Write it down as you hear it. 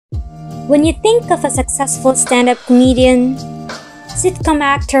When you think of a successful stand-up comedian, sitcom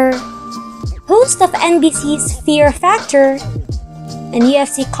actor, host of NBC's Fear Factor, and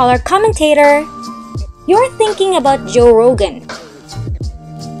UFC color commentator, you're thinking about Joe Rogan.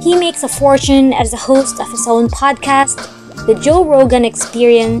 He makes a fortune as the host of his own podcast, The Joe Rogan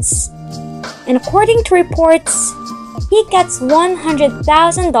Experience, and according to reports, he gets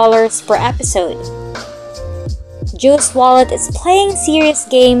 $100,000 per episode. Joe's wallet is playing serious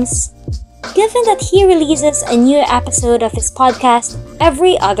games, given that he releases a new episode of his podcast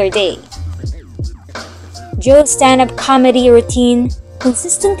every other day. Joe's stand-up comedy routine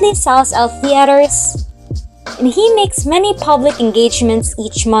consistently sells out theaters, and he makes many public engagements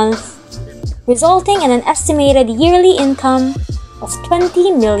each month, resulting in an estimated yearly income of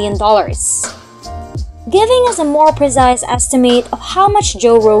 $20 million. Giving us a more precise estimate of how much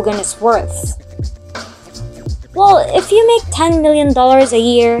Joe Rogan is worth. Well, if you make $10 million a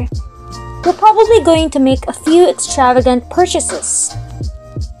year, you're probably going to make a few extravagant purchases.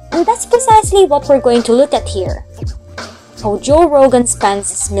 And that's precisely what we're going to look at here. How Joe Rogan spends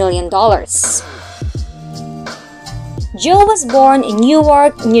his $1 million. Joe was born in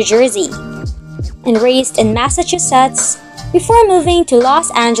Newark, New Jersey, and raised in Massachusetts before moving to Los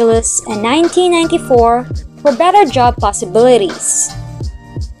Angeles in 1994 for better job possibilities.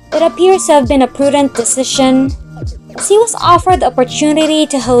 It appears to have been a prudent decision, as he was offered the opportunity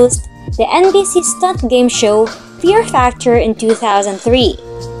to host the NBC stunt game show Fear Factor in 2003.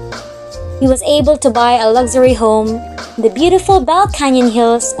 He was able to buy a luxury home in the beautiful Bell Canyon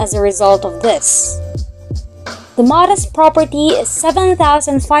Hills as a result of this. The modest property is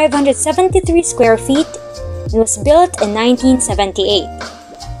 7,573 square feet and was built in 1978.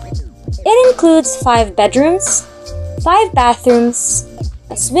 It includes 5 bedrooms, 5 bathrooms,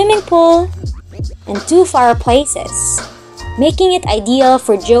 a swimming pool, and 2 fireplaces, making it ideal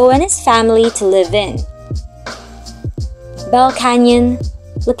for Joe and his family to live in. Bell Canyon,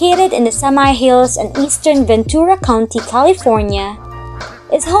 located in the Semi-Hills in eastern Ventura County, California,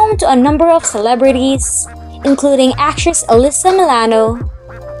 is home to a number of celebrities, including actress Alyssa Milano,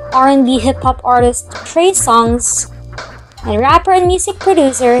 R&B hip-hop artist Trey Songz, and rapper and music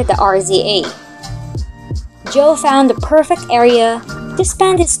producer the RZA. Joe found the perfect area to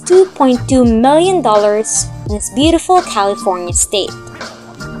spend his $2.2 million in his beautiful California state.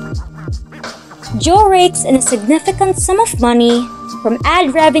 Joe rakes in a significant sum of money from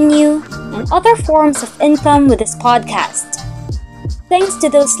ad revenue and other forms of income with his podcast. Thanks to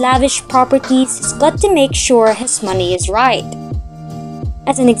those lavish properties, he's got to make sure his money is right.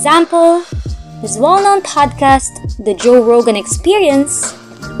 As an example, his well-known podcast, The Joe Rogan Experience,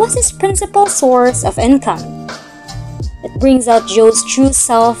 was his principal source of income. It brings out Joe's true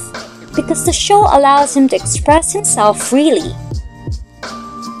self because the show allows him to express himself freely.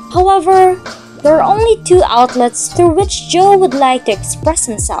 However, there are only 2 outlets through which Joe would like to express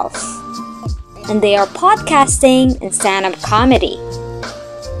himself, and they are podcasting and stand-up comedy.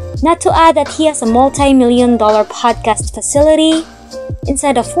 Not to add that he has a multi-million-dollar podcast facility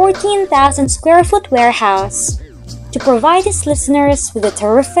inside a 14,000 square foot warehouse to provide his listeners with a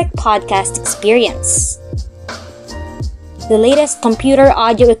terrific podcast experience. The latest computer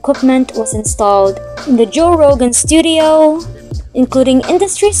audio equipment was installed in the Joe Rogan studio, including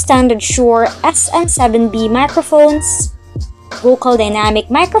industry-standard Shure SM7B microphones, vocal dynamic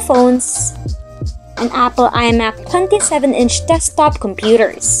microphones, and Apple iMac 27-inch desktop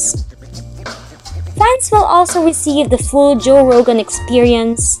computers. Fans will also receive the full Joe Rogan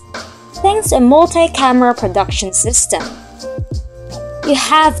experience thanks to a multi-camera production system. You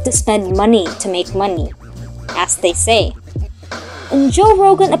have to spend money to make money, as they say. And Joe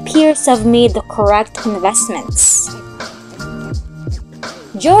Rogan appears to have made the correct investments.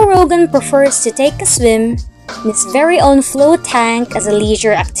 Joe Rogan prefers to take a swim in his very own float tank as a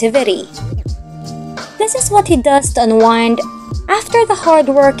leisure activity. This is what he does to unwind after the hard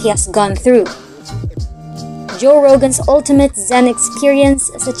work he has gone through. Joe Rogan's ultimate Zen experience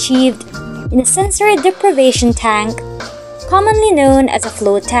is achieved in a sensory deprivation tank, commonly known as a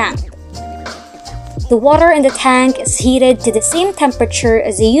float tank. The water in the tank is heated to the same temperature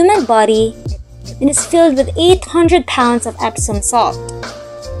as the human body and is filled with 800 pounds of Epsom salt.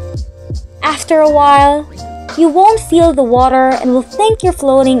 After a while, you won't feel the water and will think you're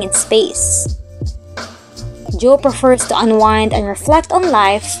floating in space. Joe prefers to unwind and reflect on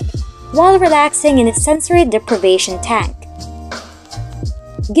life while relaxing in his sensory deprivation tank.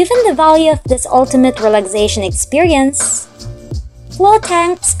 Given the value of this ultimate relaxation experience, float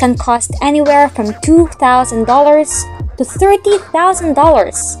tanks can cost anywhere from $2,000 to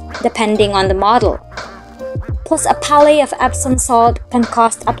 $30,000 depending on the model. plus a pallet of Epsom salt can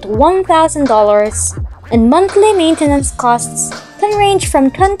cost up to $1,000, and monthly maintenance costs can range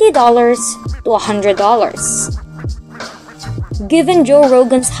from $20 to $100. Given Joe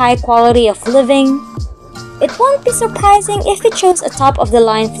Rogan's high quality of living, it won't be surprising if he chose a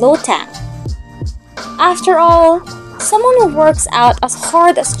top-of-the-line float tank. After all, someone who works out as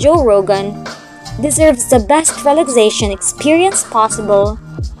hard as Joe Rogan deserves the best relaxation experience possible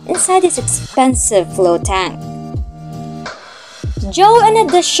inside his expensive float tank. Joe, in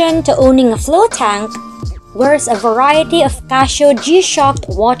addition to owning a float tank, wears a variety of Casio G-Shock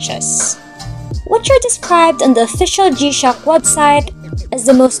watches, which are described on the official G-Shock website as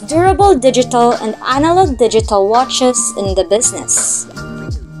the most durable digital and analog digital watches in the business.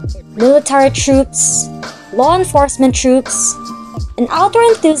 Military troops, law enforcement troops, and outdoor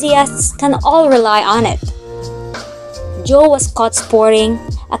enthusiasts can all rely on it. Joe was caught sporting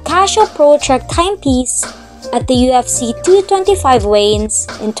a Casio Pro Trek timepiece at the UFC 225 weigh-ins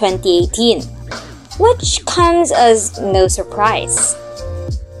in 2018, which comes as no surprise.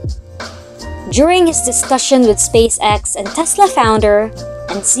 During his discussion with SpaceX and Tesla founder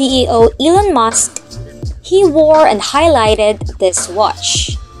and CEO Elon Musk, he wore and highlighted this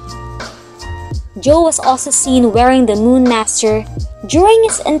watch. Joe was also seen wearing the Moonmaster during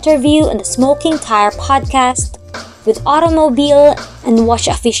his interview on the Smoking Tire podcast with automobile and watch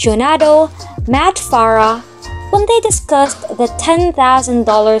aficionado Matt Farah when they discussed the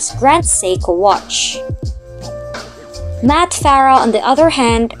 $10,000 Grand Seiko watch. Matt Farah, on the other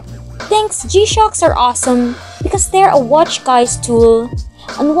hand, thinks G-Shocks are awesome because they're a watch guy's tool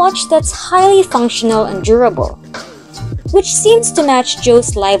and watch that's highly functional and durable, which seems to match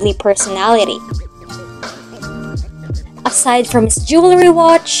Joe's lively personality. Aside from his jewelry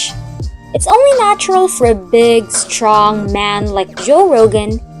watch, it's only natural for a big, strong man like Joe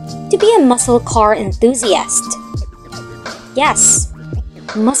Rogan to be a muscle car enthusiast. Yes,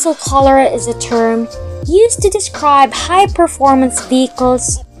 muscle car is a term used to describe high-performance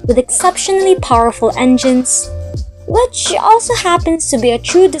vehicles with exceptionally powerful engines, which also happens to be a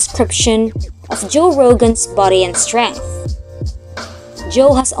true description of Joe Rogan's body and strength.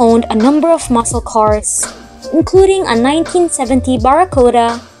 Joe has owned a number of muscle cars, including a 1970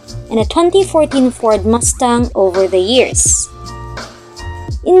 Barracuda and a 2014 Ford Mustang over the years.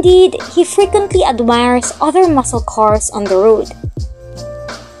 Indeed, he frequently admires other muscle cars on the road.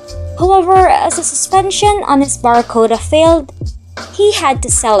 However, as the suspension on his Barracuda failed, he had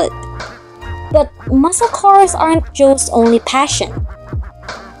to sell it. But muscle cars aren't Joe's only passion.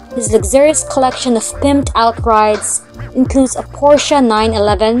 His luxurious collection of pimped out rides includes a Porsche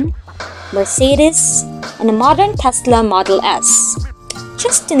 911, Mercedes, and a modern Tesla Model S,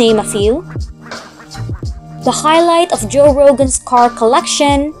 just to name a few. The highlight of Joe Rogan's car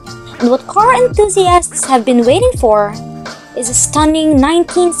collection, and what car enthusiasts have been waiting for, is a stunning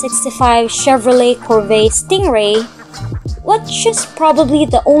 1965 Chevrolet Corvette Stingray, which is probably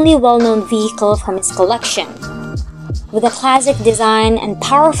the only well-known vehicle from his collection. With a classic design and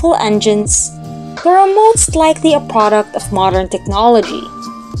powerful engines, they are most likely a product of modern technology.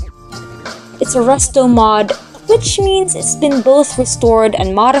 It's a resto mod, which means it's been both restored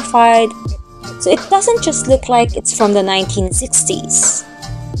and modified, so it doesn't just look like it's from the 1960s.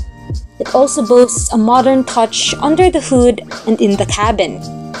 It also boasts a modern touch under the hood and in the cabin.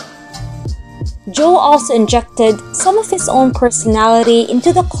 Joe also injected some of his own personality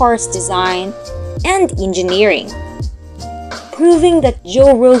into the car's design and engineering, proving that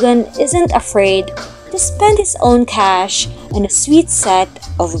Joe Rogan isn't afraid to spend his own cash on a sweet set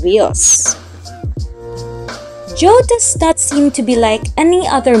of wheels. Joe does not seem to be like any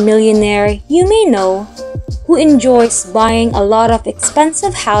other millionaire you may know who enjoys buying a lot of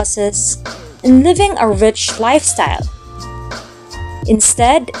expensive houses and living a rich lifestyle.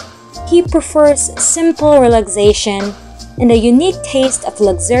 Instead, he prefers simple relaxation and a unique taste of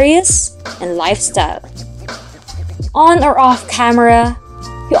luxurious and lifestyle. On or off camera,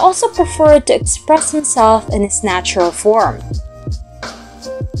 he also preferred to express himself in his natural form.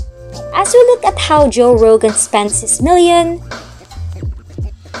 As we look at how Joe Rogan spends his million,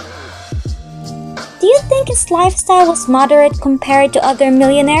 do you think his lifestyle was moderate compared to other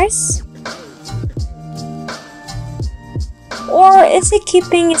millionaires? Or is he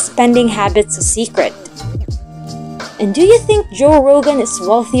keeping his spending habits a secret? And do you think Joe Rogan is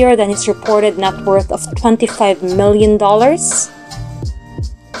wealthier than his reported net worth of $25 million?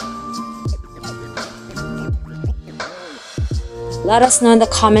 Let us know in the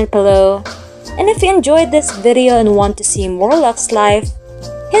comment below. And if you enjoyed this video and want to see more Lux Life,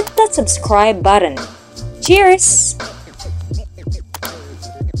 hit that subscribe button. Cheers!